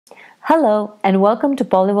Hello and welcome to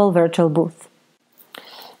Polywall Virtual Booth.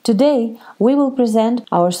 Today we will present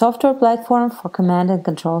our software platform for command and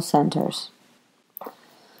control centers.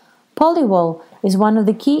 Polywall is one of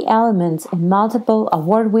the key elements in multiple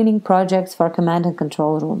award-winning projects for command and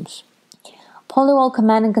control rooms. Polywall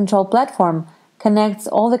Command and Control Platform connects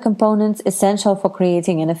all the components essential for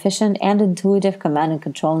creating an efficient and intuitive command and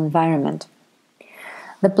control environment.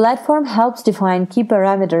 The platform helps define key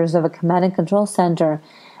parameters of a command and control center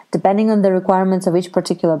depending on the requirements of each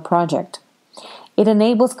particular project. It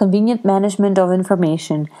enables convenient management of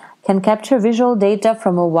information, can capture visual data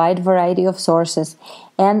from a wide variety of sources,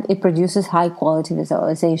 and it produces high-quality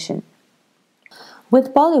visualization.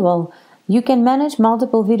 With Polywall, you can manage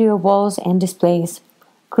multiple video walls and displays,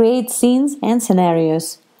 create scenes and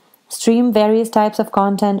scenarios, stream various types of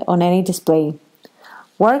content on any display,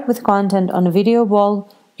 work with content on a video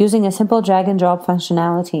wall using a simple drag-and-drop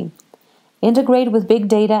functionality, integrate with big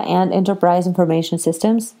data and enterprise information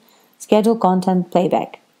systems, schedule content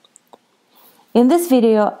playback. In this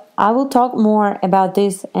video, I will talk more about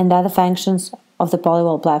this and other functions of the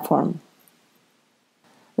Polywall platform.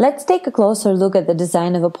 Let's take a closer look at the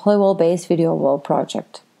design of a Polywall-based video wall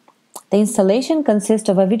project. The installation consists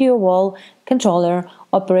of a video wall, controller,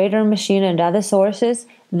 operator machine, and other sources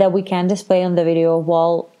that we can display on the video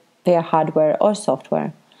wall via hardware or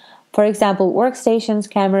software. For example, workstations,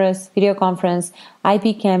 cameras, video conference,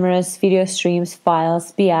 IP cameras, video streams,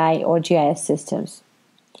 files, BI or GIS systems.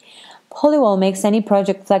 Polywall makes any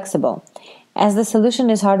project flexible. As the solution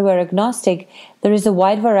is hardware agnostic, there is a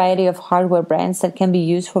wide variety of hardware brands that can be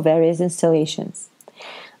used for various installations.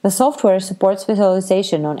 The software supports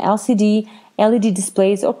visualization on LCD, LED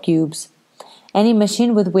displays or cubes. Any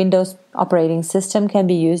machine with Windows operating system can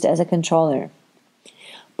be used as a controller.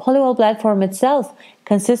 Polywall platform itself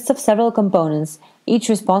consists of several components, each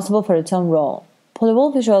responsible for its own role.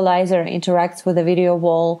 Polywall Visualizer interacts with the video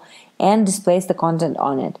wall and displays the content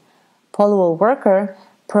on it. Polywall Worker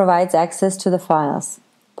provides access to the files.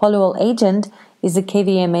 Polywall Agent is a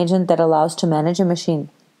KVM agent that allows to manage a machine.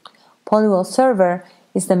 Polywall Server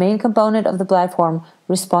is the main component of the platform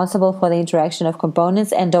responsible for the interaction of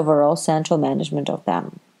components and overall central management of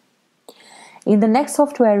them. In the next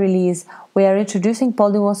software release, we are introducing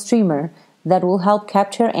Polywall Streamer that will help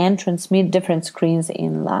capture and transmit different screens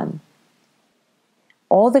in LAN.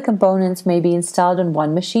 All the components may be installed on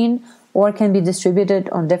one machine or can be distributed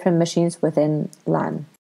on different machines within LAN.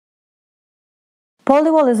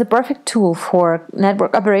 Polywall is a perfect tool for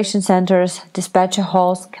network operation centers, dispatcher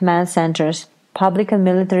halls, command centers, public and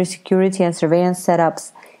military security and surveillance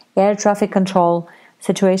setups, air traffic control,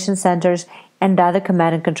 situation centers, and other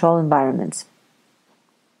command and control environments.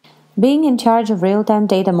 Being in charge of real-time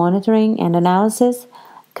data monitoring and analysis,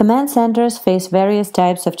 command centers face various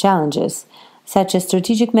types of challenges, such as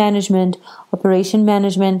strategic management, operation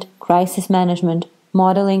management, crisis management,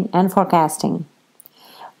 modeling, and forecasting.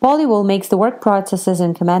 Polywall makes the work processes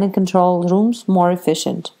in command and control rooms more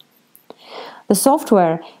efficient. The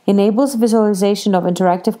software enables visualization of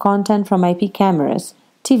interactive content from IP cameras,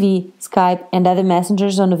 TV, Skype, and other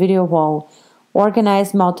messengers on a video wall,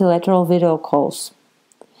 organized multilateral video calls.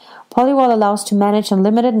 Polywall allows to manage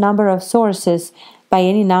unlimited number of sources by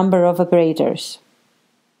any number of operators.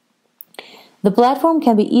 The platform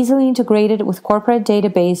can be easily integrated with corporate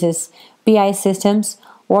databases, BI systems,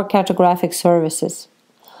 or cartographic services.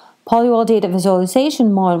 Polywall Data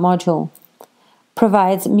Visualization module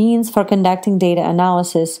provides means for conducting data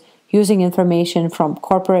analysis using information from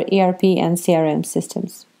corporate ERP and CRM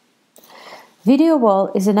systems. Video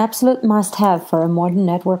wall is an absolute must-have for a modern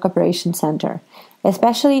network operation center,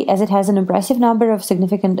 especially as it has an impressive number of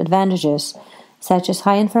significant advantages, such as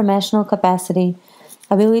high informational capacity,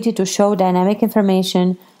 ability to show dynamic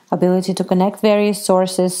information, ability to connect various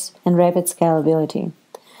sources, and rapid scalability.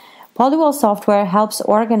 Polywall software helps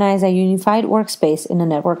organize a unified workspace in a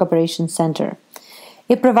network operations center.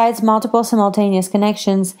 It provides multiple simultaneous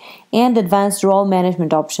connections and advanced role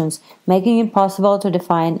management options, making it possible to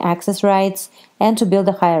define access rights and to build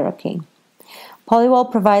a hierarchy.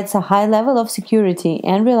 Polywall provides a high level of security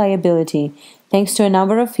and reliability thanks to a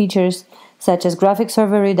number of features such as graphic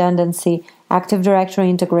server redundancy, Active Directory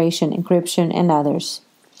integration, encryption, and others.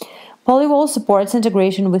 Polywall supports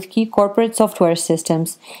integration with key corporate software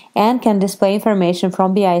systems and can display information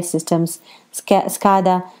from BI systems,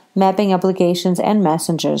 SCADA, mapping applications, and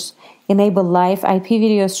messengers, enable live IP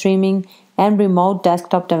video streaming, and remote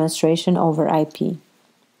desktop demonstration over IP.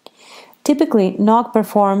 Typically, NOC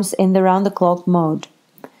performs in the round-the-clock mode.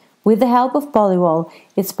 With the help of Polywall,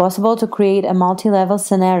 it's possible to create a multi-level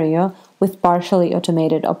scenario with partially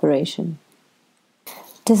automated operation.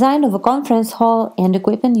 Design of a conference hall and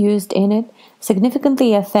equipment used in it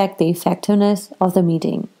significantly affect the effectiveness of the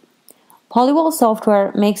meeting. Polywall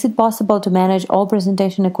software makes it possible to manage all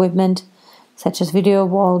presentation equipment, such as video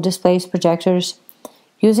wall displays, projectors,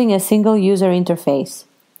 using a single user interface.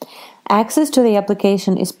 Access to the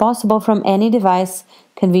application is possible from any device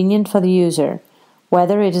convenient for the user,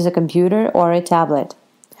 whether it is a computer or a tablet.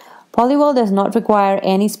 Polywall does not require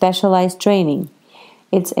any specialized training.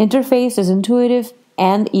 Its interface is intuitive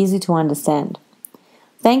and easy to understand.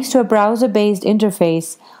 Thanks to a browser-based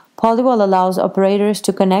interface, Polywall allows operators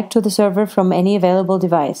to connect to the server from any available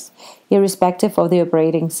device, irrespective of the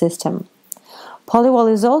operating system.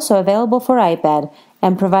 Polywall is also available for iPad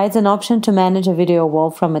and provides an option to manage a video wall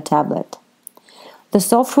from a tablet. The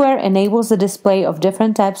software enables the display of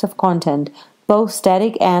different types of content, both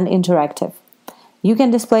static and interactive. You can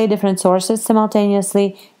display different sources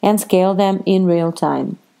simultaneously and scale them in real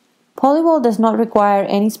time. Polywall does not require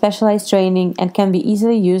any specialized training and can be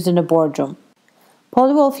easily used in a boardroom.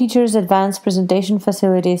 Polywall features advanced presentation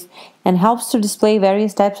facilities and helps to display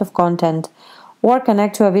various types of content or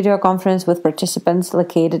connect to a video conference with participants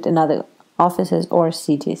located in other offices or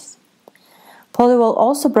cities. Polywall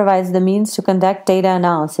also provides the means to conduct data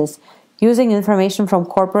analysis using information from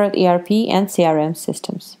corporate ERP and CRM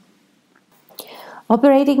systems.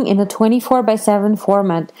 Operating in a 24/7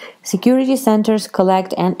 format, security centers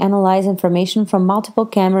collect and analyze information from multiple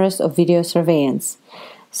cameras of video surveillance.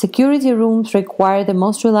 Security rooms require the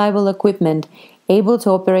most reliable equipment able to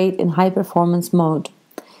operate in high-performance mode.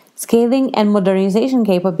 Scaling and modernization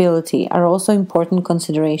capability are also important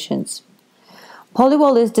considerations.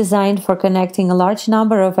 Polywall is designed for connecting a large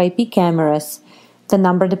number of IP cameras, the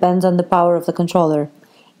number depends on the power of the controller,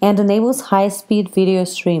 and enables high-speed video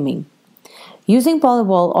streaming. Using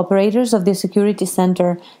Polywall, operators of the security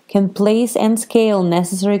center can place and scale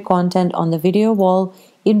necessary content on the video wall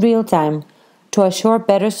in real time to assure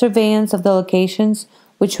better surveillance of the locations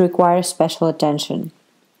which require special attention.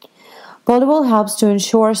 Polywall helps to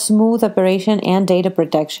ensure smooth operation and data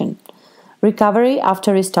protection. Recovery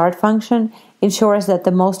after restart function ensures that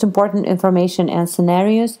the most important information and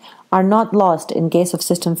scenarios are not lost in case of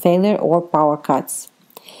system failure or power cuts.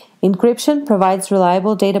 Encryption provides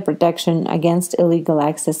reliable data protection against illegal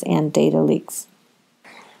access and data leaks.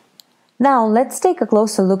 Now, let's take a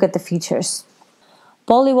closer look at the features.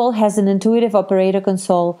 Polywall has an intuitive operator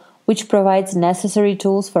console which provides necessary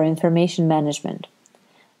tools for information management.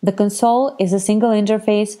 The console is a single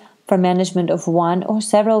interface for management of one or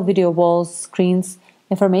several video walls, screens,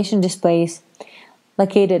 information displays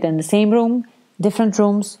located in the same room, different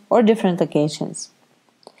rooms, or different locations.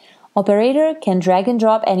 Operator can drag and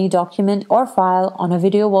drop any document or file on a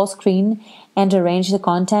video wall screen and arrange the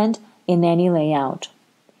content in any layout.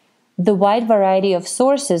 The wide variety of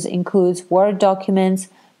sources includes Word documents,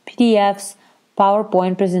 PDFs,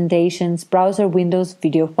 PowerPoint presentations, browser windows,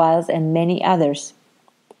 video files, and many others.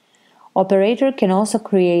 Operator can also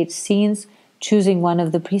create scenes choosing one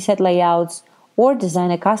of the preset layouts or design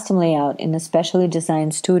a custom layout in a specially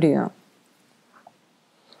designed studio.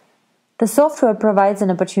 The software provides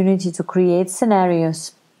an opportunity to create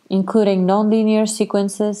scenarios, including nonlinear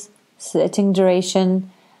sequences, setting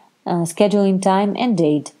duration, scheduling time, and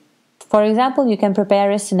date. For example, you can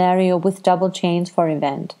prepare a scenario with double chains for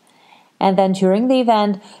event, and then during the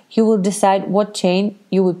event, you will decide what chain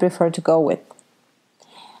you would prefer to go with.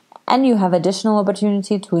 And you have additional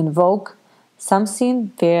opportunity to invoke some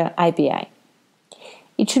scene via API.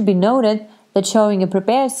 It should be noted that showing a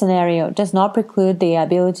prepared scenario does not preclude the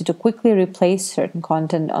ability to quickly replace certain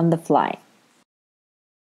content on the fly.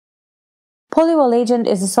 Polywall Agent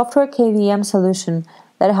is a software KVM solution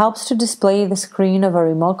that helps to display the screen of a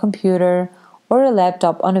remote computer or a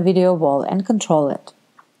laptop on a video wall and control it.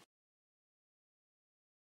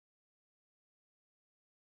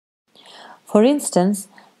 For instance,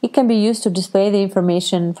 it can be used to display the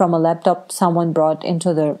information from a laptop someone brought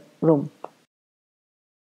into the room.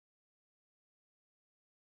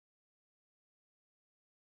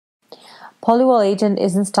 Polywall Agent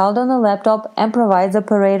is installed on the laptop and provides the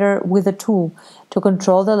operator with a tool to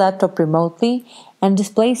control the laptop remotely and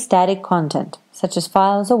display static content, such as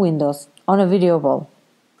files or windows, on a video wall.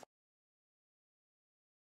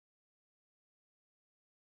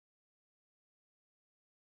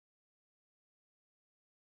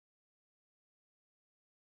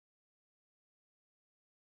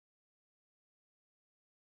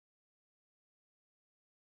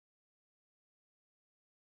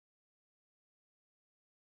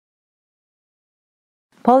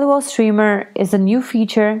 Polywall Streamer is a new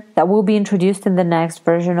feature that will be introduced in the next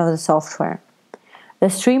version of the software.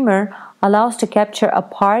 The streamer allows to capture a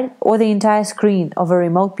part or the entire screen of a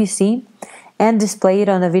remote PC and display it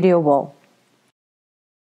on a video wall.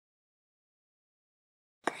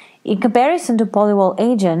 In comparison to Polywall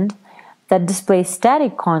Agent, that displays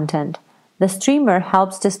static content, the streamer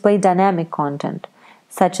helps display dynamic content,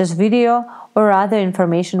 such as video or other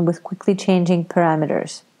information with quickly changing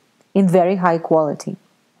parameters, in very high quality.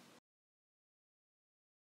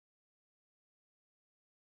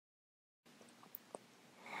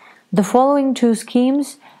 The following two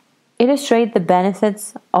schemes illustrate the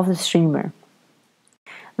benefits of the streamer.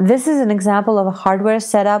 This is an example of a hardware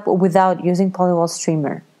setup without using Polywall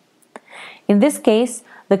streamer. In this case,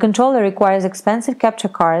 the controller requires expensive capture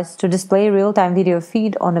cards to display real-time video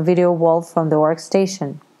feed on a video wall from the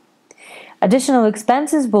workstation. Additional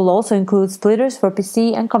expenses will also include splitters for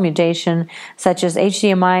PC and commutation, such as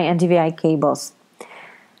HDMI and DVI cables.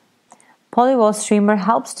 Polywall streamer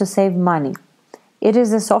helps to save money. It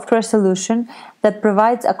is a software solution that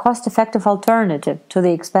provides a cost-effective alternative to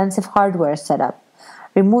the expensive hardware setup,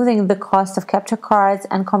 removing the cost of capture cards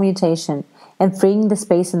and commutation and freeing the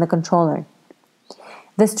space in the controller.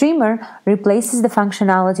 The streamer replaces the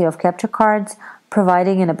functionality of capture cards,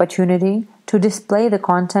 providing an opportunity to display the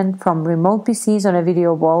content from remote PCs on a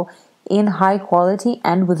video wall in high quality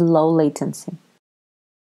and with low latency.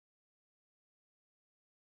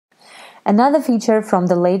 Another feature from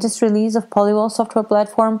the latest release of Polywall software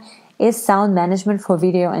platform is sound management for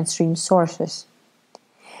video and stream sources.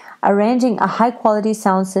 Arranging a high-quality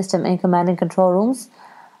sound system in command and control rooms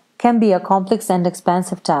can be a complex and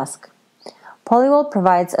expensive task. Polywall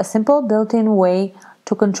provides a simple built-in way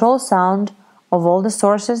to control sound of all the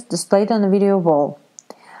sources displayed on the video wall,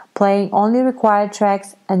 playing only required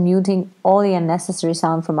tracks and muting all the unnecessary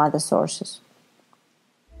sound from other sources.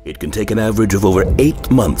 It can take an average of over 8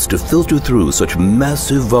 months to filter through such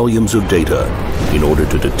massive volumes of data in order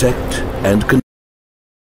to detect and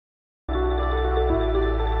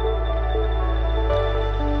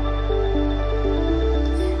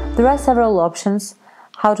There are several options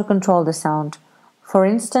how to control the sound, for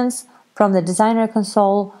instance, from the designer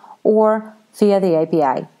console or via the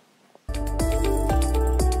API.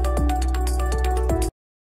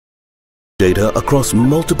 data across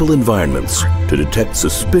multiple environments to detect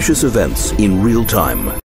suspicious events in real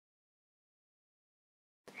time.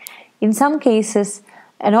 In some cases,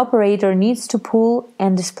 an operator needs to pull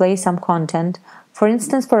and display some content, for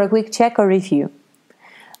instance for a quick check or review.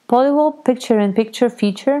 Polywall picture-in-picture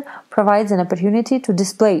feature provides an opportunity to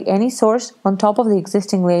display any source on top of the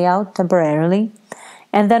existing layout temporarily,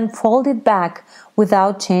 and then fold it back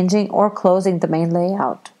without changing or closing the main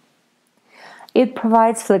layout. It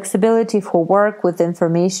provides flexibility for work with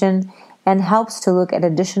information and helps to look at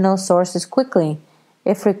additional sources quickly,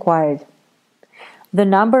 if required. The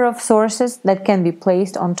number of sources that can be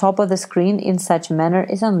placed on top of the screen in such a manner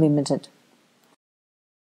is unlimited.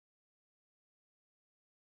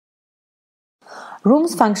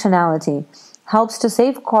 Rooms functionality helps to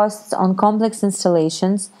save costs on complex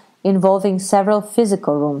installations involving several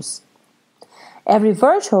physical rooms. Every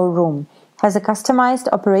virtual room has a customized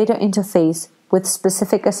operator interface with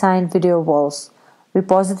specific assigned video walls,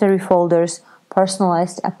 repository folders,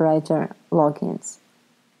 personalized operator logins.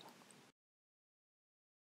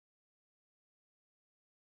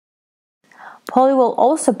 Polywall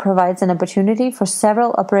also provides an opportunity for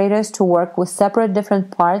several operators to work with separate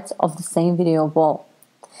different parts of the same video wall.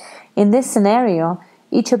 In this scenario,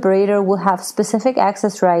 each operator will have specific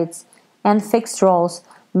access rights and fixed roles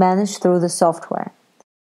managed through the software.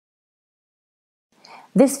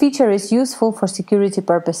 This feature is useful for security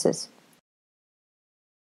purposes.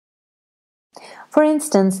 For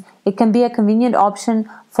instance, it can be a convenient option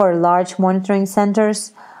for large monitoring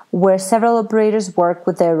centers where several operators work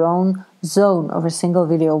with their own zone of a single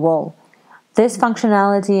video wall. This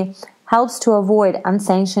functionality helps to avoid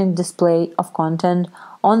unsanctioned display of content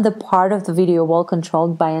on the part of the video wall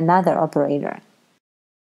controlled by another operator.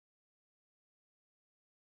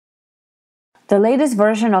 The latest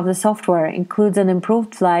version of the software includes an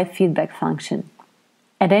improved live feedback function.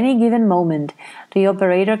 At any given moment, the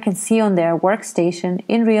operator can see on their workstation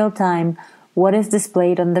in real time what is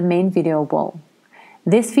displayed on the main video wall.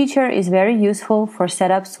 This feature is very useful for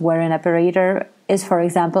setups where an operator is, for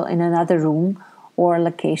example, in another room or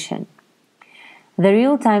location. The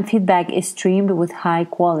real-time feedback is streamed with high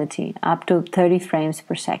quality, up to 30 frames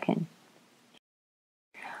per second.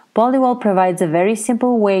 Polywall provides a very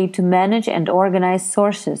simple way to manage and organize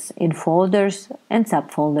sources in folders and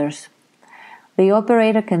subfolders. The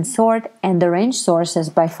operator can sort and arrange sources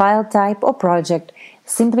by file type or project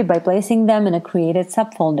simply by placing them in a created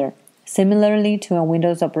subfolder, similarly to a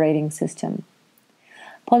Windows operating system.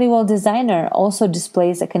 Polywall Designer also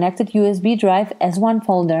displays a connected USB drive as one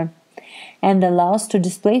folder and allows to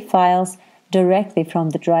display files directly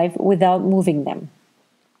from the drive without moving them.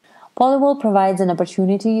 Polywall provides an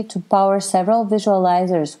opportunity to power several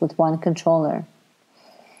visualizers with one controller.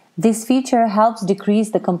 This feature helps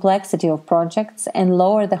decrease the complexity of projects and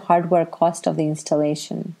lower the hardware cost of the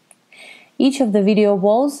installation. Each of the video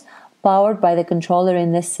walls powered by the controller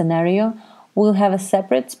in this scenario will have a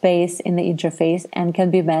separate space in the interface and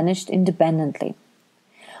can be managed independently.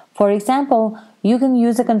 For example, you can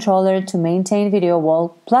use a controller to maintain video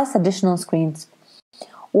wall plus additional screens,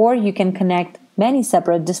 or you can connect many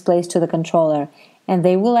separate displays to the controller and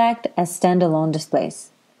they will act as standalone displays.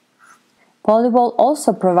 Polywall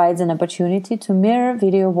also provides an opportunity to mirror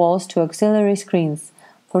video walls to auxiliary screens,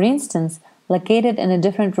 for instance, located in a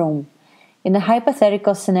different room. In a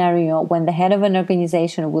hypothetical scenario when the head of an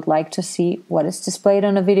organization would like to see what is displayed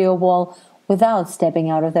on a video wall without stepping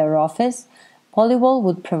out of their office, Polywall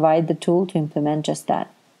would provide the tool to implement just that.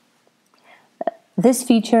 This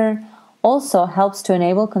feature also helps to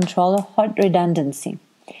enable controller hot redundancy,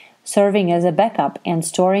 serving as a backup and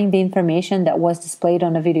storing the information that was displayed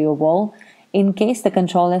on a video wall in case the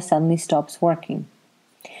controller suddenly stops working.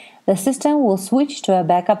 The system will switch to a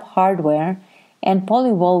backup hardware and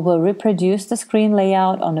Polywall will reproduce the screen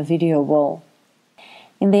layout on a video wall.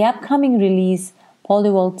 In the upcoming release,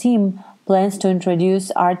 Polywall team plans to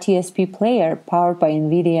introduce RTSP Player powered by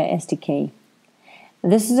NVIDIA SDK.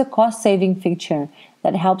 This is a cost-saving feature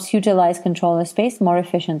that helps utilize controller space more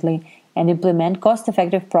efficiently and implement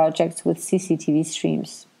cost-effective projects with CCTV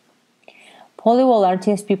streams. Polywall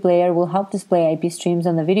RTSP Player will help display IP streams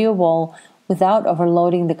on the video wall without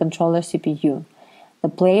overloading the controller CPU. The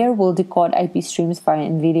player will decode IP streams via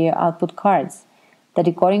NVIDIA output cards. The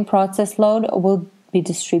decoding process load will be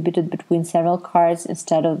distributed between several cards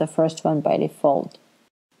instead of the first one by default.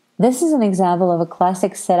 This is an example of a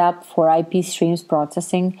classic setup for IP streams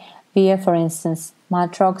processing via, for instance,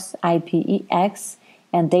 Matrox IPEX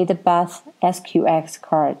and DataPath SQX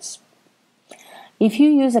cards. If you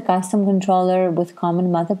use a custom controller with common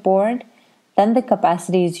motherboard, then the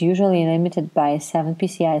capacity is usually limited by 7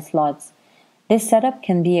 PCI slots. This setup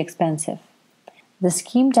can be expensive. The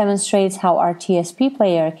scheme demonstrates how RTSP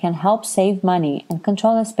Player can help save money and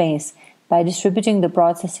controller space by distributing the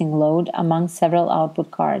processing load among several output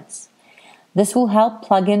cards. This will help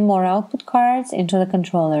plug in more output cards into the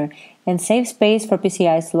controller and save space for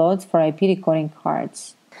PCI slots for IP decoding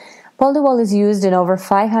cards. Polywall is used in over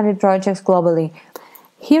 500 projects globally.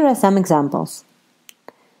 Here are some examples.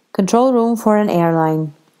 Control room for an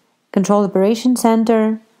airline, Control Operation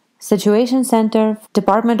Center, Situation Center,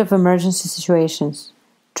 Department of Emergency Situations,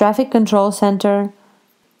 Traffic Control Center,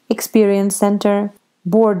 Experience Center,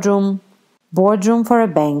 Boardroom, Boardroom for a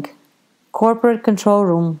bank, Corporate Control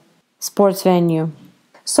Room, Sports Venue.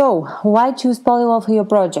 So, why choose Polywall for your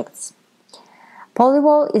projects?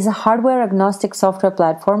 Polywall is a hardware-agnostic software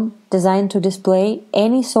platform designed to display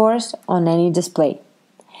any source on any display.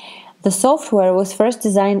 The software was first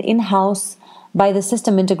designed in-house by the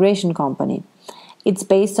system integration company. It's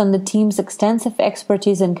based on the team's extensive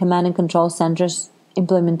expertise in command and control centers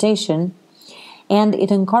implementation, and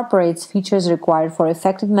it incorporates features required for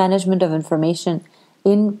effective management of information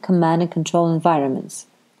in command and control environments.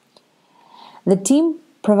 The team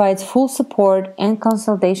provides full support and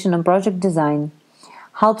consultation on project design,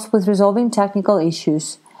 helps with resolving technical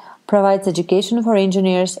issues, provides education for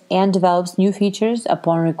engineers, and develops new features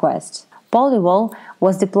upon request. Polywall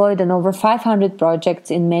was deployed on over 500 projects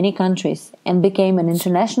in many countries and became an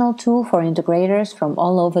international tool for integrators from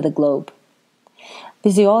all over the globe.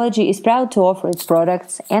 Visiology is proud to offer its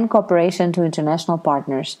products and cooperation to international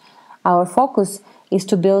partners. Our focus is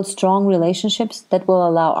to build strong relationships that will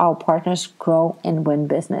allow our partners to grow and win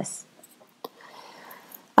business.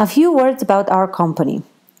 A few words about our company.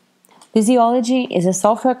 Visiology is a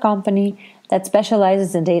software company that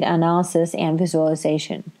specializes in data analysis and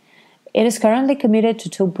visualization. It is currently committed to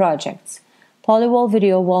 2 projects, Polywall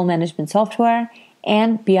Video Wall Management Software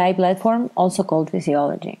and BI Platform, also called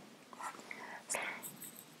Visiology.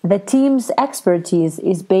 The team's expertise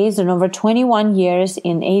is based on over 21 years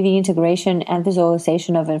in AV integration and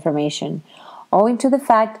visualization of information, owing to the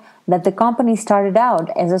fact that the company started out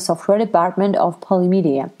as a software department of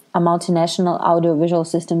Polymedia, a multinational audiovisual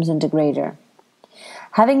systems integrator.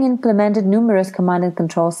 Having implemented numerous command and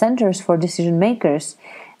control centers for decision makers,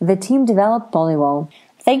 the team developed Polywall.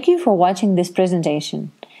 Thank you for watching this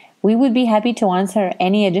presentation. We would be happy to answer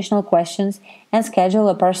any additional questions and schedule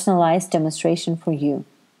a personalized demonstration for you.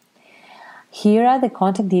 Here are the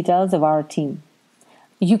contact details of our team.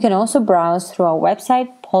 You can also browse through our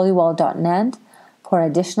website polywall.net for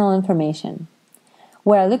additional information.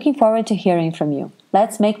 We are looking forward to hearing from you.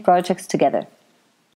 Let's make projects together.